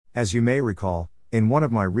As you may recall, in one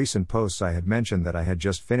of my recent posts I had mentioned that I had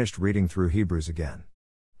just finished reading through Hebrews again.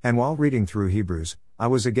 And while reading through Hebrews, I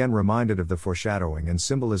was again reminded of the foreshadowing and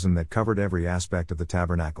symbolism that covered every aspect of the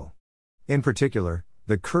tabernacle. In particular,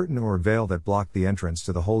 the curtain or veil that blocked the entrance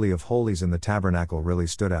to the Holy of Holies in the tabernacle really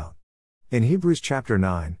stood out. In Hebrews chapter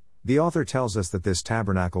 9, the author tells us that this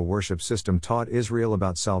tabernacle worship system taught Israel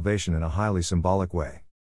about salvation in a highly symbolic way.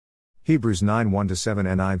 Hebrews 9 1-7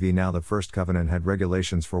 NIV. Now the first covenant had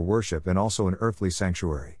regulations for worship and also an earthly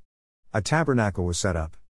sanctuary. A tabernacle was set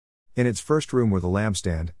up. In its first room were the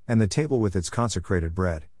lampstand, and the table with its consecrated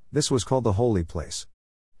bread. This was called the holy place.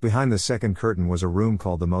 Behind the second curtain was a room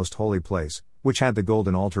called the most holy place, which had the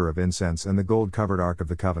golden altar of incense and the gold-covered ark of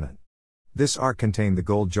the covenant. This ark contained the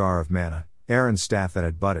gold jar of manna, Aaron's staff that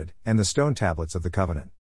had budded, and the stone tablets of the covenant.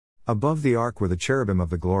 Above the ark were the cherubim of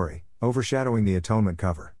the glory, overshadowing the atonement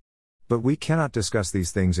cover. But we cannot discuss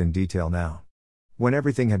these things in detail now. When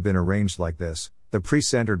everything had been arranged like this, the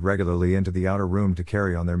priests entered regularly into the outer room to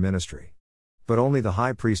carry on their ministry. But only the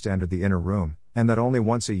high priest entered the inner room, and that only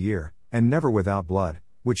once a year, and never without blood,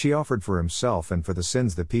 which he offered for himself and for the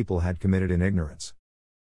sins the people had committed in ignorance.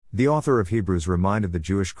 The author of Hebrews reminded the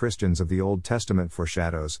Jewish Christians of the Old Testament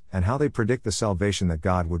foreshadows and how they predict the salvation that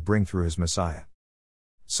God would bring through his Messiah.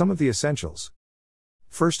 Some of the essentials.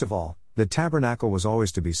 First of all, the tabernacle was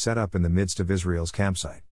always to be set up in the midst of Israel's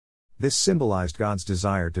campsite. This symbolized God's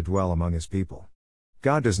desire to dwell among his people.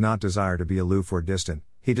 God does not desire to be aloof or distant,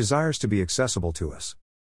 he desires to be accessible to us.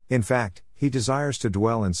 In fact, he desires to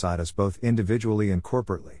dwell inside us both individually and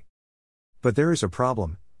corporately. But there is a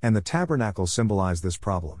problem, and the tabernacle symbolized this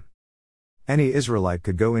problem. Any Israelite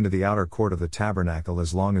could go into the outer court of the tabernacle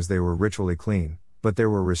as long as they were ritually clean, but there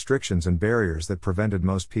were restrictions and barriers that prevented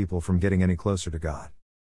most people from getting any closer to God.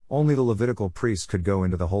 Only the Levitical priests could go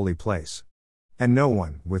into the holy place. And no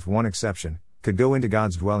one, with one exception, could go into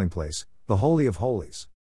God's dwelling place, the Holy of Holies.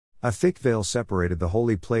 A thick veil separated the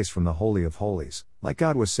holy place from the Holy of Holies, like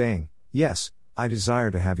God was saying, "Yes, I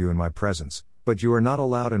desire to have you in my presence, but you are not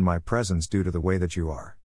allowed in my presence due to the way that you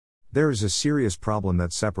are." There is a serious problem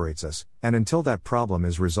that separates us, and until that problem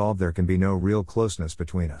is resolved there can be no real closeness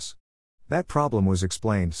between us. That problem was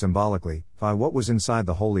explained symbolically by what was inside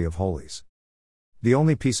the Holy of Holies. The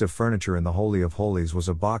only piece of furniture in the Holy of Holies was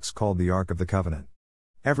a box called the Ark of the Covenant.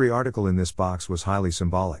 Every article in this box was highly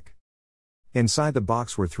symbolic. Inside the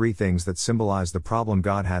box were three things that symbolized the problem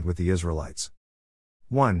God had with the Israelites.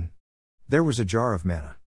 1. There was a jar of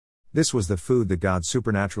manna. This was the food that God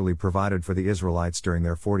supernaturally provided for the Israelites during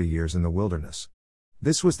their 40 years in the wilderness.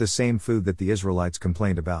 This was the same food that the Israelites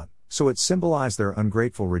complained about, so it symbolized their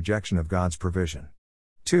ungrateful rejection of God's provision.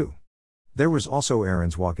 2. There was also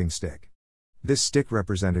Aaron's walking stick. This stick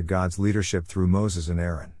represented God's leadership through Moses and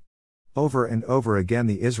Aaron. Over and over again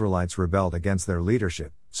the Israelites rebelled against their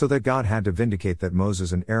leadership, so that God had to vindicate that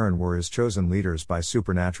Moses and Aaron were his chosen leaders by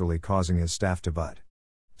supernaturally causing his staff to bud.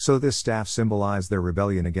 So this staff symbolized their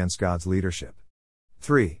rebellion against God's leadership.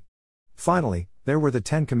 3. Finally, there were the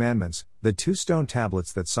 10 Commandments, the 2 stone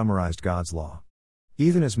tablets that summarized God's law.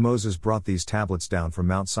 Even as Moses brought these tablets down from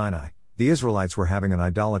Mount Sinai, the Israelites were having an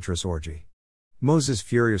idolatrous orgy. Moses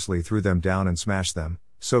furiously threw them down and smashed them,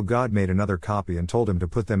 so God made another copy and told him to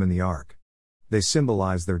put them in the ark. They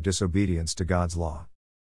symbolized their disobedience to God's law.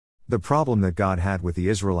 The problem that God had with the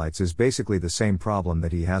Israelites is basically the same problem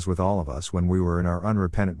that he has with all of us when we were in our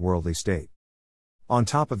unrepentant worldly state. On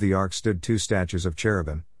top of the ark stood 2 statues of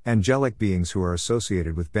cherubim, angelic beings who are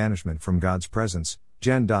associated with banishment from God's presence,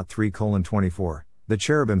 Gen. 3:24. The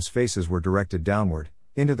cherubim's faces were directed downward,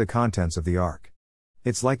 into the contents of the ark.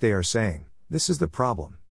 It's like they are saying, "This is the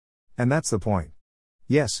problem." And that's the point.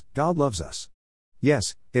 Yes, God loves us.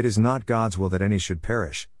 Yes, it is not God's will that any should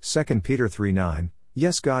perish, 2 Peter 3:9.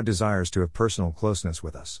 Yes, God desires to have personal closeness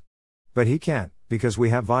with us. But he can't, because we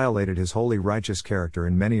have violated his holy righteous character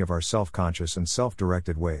in many of our self-conscious and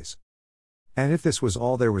self-directed ways. And if this was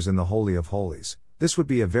all there was in the Holy of Holies, this would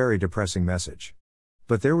be a very depressing message.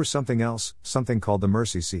 But there was something else, something called the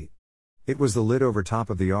mercy seat. It was the lid over top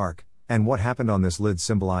of the ark, and what happened on this lid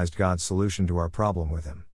symbolized God's solution to our problem with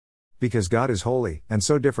him. Because God is holy, and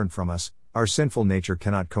so different from us, our sinful nature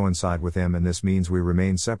cannot coincide with him, and this means we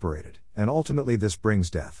remain separated, and ultimately this brings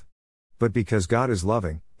death. But because God is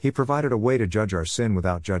loving, he provided a way to judge our sin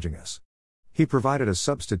without judging us. He provided a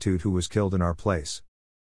substitute who was killed in our place.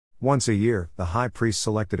 Once a year, the high priest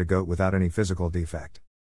selected a goat without any physical defect.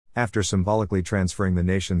 After symbolically transferring the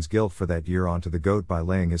nation's guilt for that year onto the goat by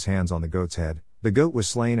laying his hands on the goat's head, the goat was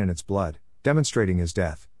slain and its blood, demonstrating his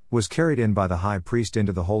death, was carried in by the high priest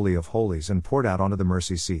into the Holy of Holies and poured out onto the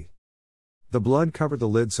mercy seat. The blood covered the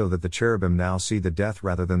lid so that the cherubim now see the death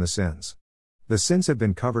rather than the sins. The sins have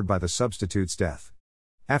been covered by the substitute's death.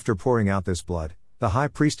 After pouring out this blood, the high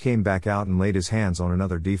priest came back out and laid his hands on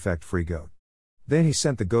another defect-free goat. Then he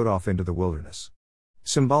sent the goat off into the wilderness.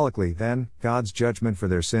 Symbolically, then, God's judgment for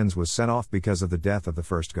their sins was sent off because of the death of the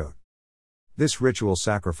first goat. This ritual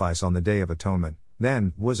sacrifice on the Day of Atonement,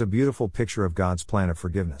 then, was a beautiful picture of God's plan of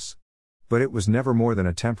forgiveness. But it was never more than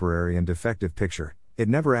a temporary and defective picture. It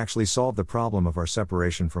never actually solved the problem of our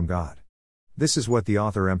separation from God. This is what the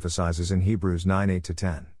author emphasizes in Hebrews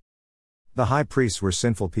 9:8-10. The high priests were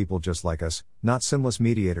sinful people just like us, not sinless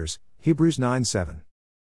mediators, Hebrews 9:7.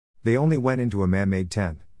 They only went into a man-made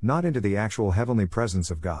tent, not into the actual heavenly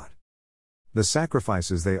presence of God. The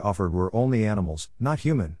sacrifices they offered were only animals, not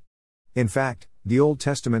human. In fact, the Old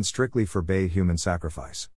Testament strictly forbade human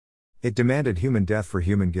sacrifice. It demanded human death for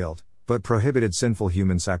human guilt, but prohibited sinful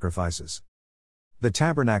human sacrifices. The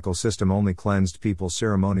tabernacle system only cleansed people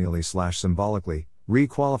ceremonially/symbolically,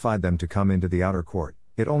 re-qualified them to come into the outer court.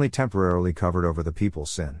 It only temporarily covered over the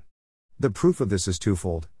people's sin. The proof of this is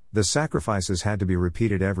twofold: the sacrifices had to be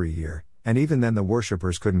repeated every year, and even then the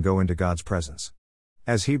worshippers couldn't go into God's presence.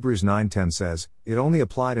 As Hebrews 9:10 says, it only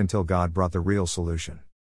applied until God brought the real solution.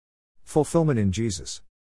 Fulfillment in Jesus.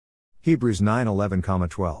 Hebrews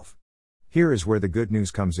 9:11-12. Here is where the good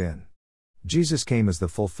news comes in. Jesus came as the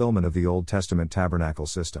fulfillment of the Old Testament tabernacle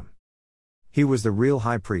system. He was the real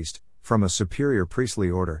high priest, from a superior priestly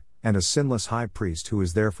order, and a sinless high priest who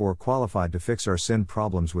is therefore qualified to fix our sin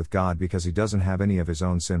problems with God because he doesn't have any of his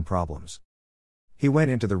own sin problems. He went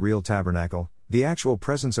into the real tabernacle, the actual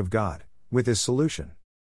presence of God, with his solution.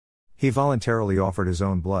 He voluntarily offered his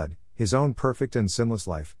own blood, his own perfect and sinless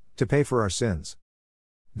life, to pay for our sins.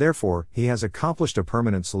 Therefore, he has accomplished a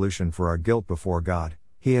permanent solution for our guilt before God.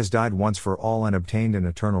 He has died once for all and obtained an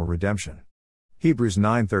eternal redemption. Hebrews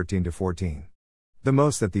 9:13-14. The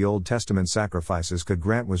most that the Old Testament sacrifices could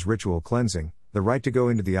grant was ritual cleansing, the right to go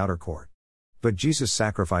into the outer court. But Jesus'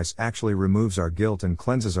 sacrifice actually removes our guilt and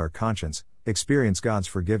cleanses our conscience, experience God's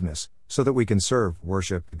forgiveness, so that we can serve,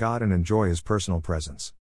 worship God and enjoy his personal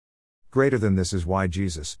presence. Greater than this is why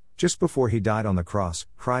Jesus, just before he died on the cross,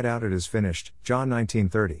 cried out, "It is finished," John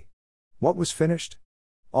 19:30. What was finished?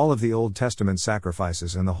 All of the Old Testament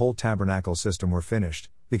sacrifices and the whole tabernacle system were finished,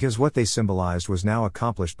 because what they symbolized was now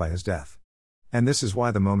accomplished by his death. And this is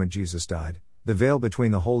why the moment Jesus died, the veil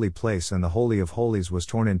between the holy place and the Holy of Holies was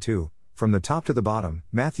torn in two, from the top to the bottom,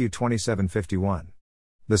 Matthew 27:51.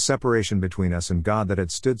 The separation between us and God that had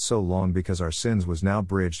stood so long because our sins was now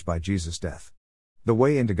bridged by Jesus' death. The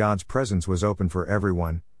way into God's presence was open for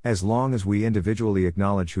everyone, as long as we individually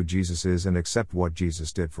acknowledge who Jesus is and accept what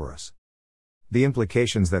Jesus did for us. The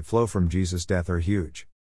implications that flow from Jesus' death are huge.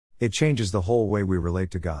 It changes the whole way we relate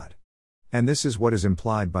to God. And this is what is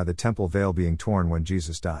implied by the temple veil being torn when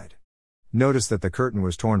Jesus died. Notice that the curtain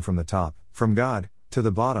was torn from the top, from God, to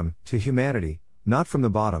the bottom, to humanity, not from the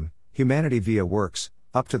bottom, humanity via works,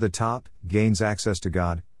 up to the top, gains access to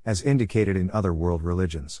God, as indicated in other world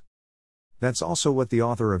religions. That's also what the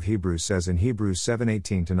author of Hebrews says in Hebrews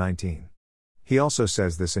 7:18-19. He also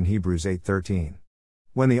says this in Hebrews 8:13.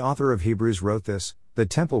 When the author of Hebrews wrote this, the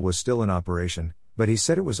temple was still in operation, but he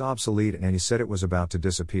said it was obsolete and he said it was about to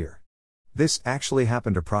disappear. This actually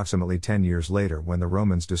happened approximately 10 years later when the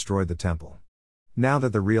Romans destroyed the temple. Now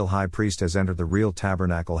that the real high priest has entered the real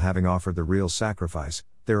tabernacle having offered the real sacrifice,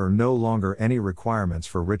 there are no longer any requirements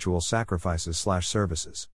for ritual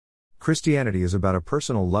sacrifices/services. Christianity is about a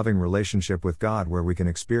personal loving relationship with God where we can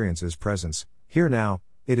experience his presence, here now.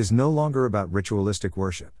 It is no longer about ritualistic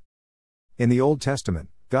worship. In the Old Testament,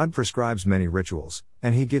 God prescribes many rituals,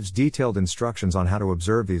 and he gives detailed instructions on how to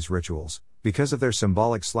observe these rituals, because of their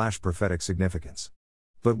symbolic/prophetic significance.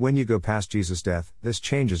 But when you go past Jesus' death, this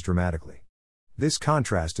changes dramatically. This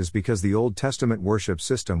contrast is because the Old Testament worship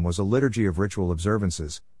system was a liturgy of ritual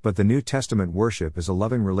observances, but the New Testament worship is a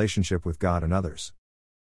loving relationship with God and others.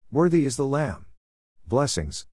 Worthy is the Lamb. Blessings.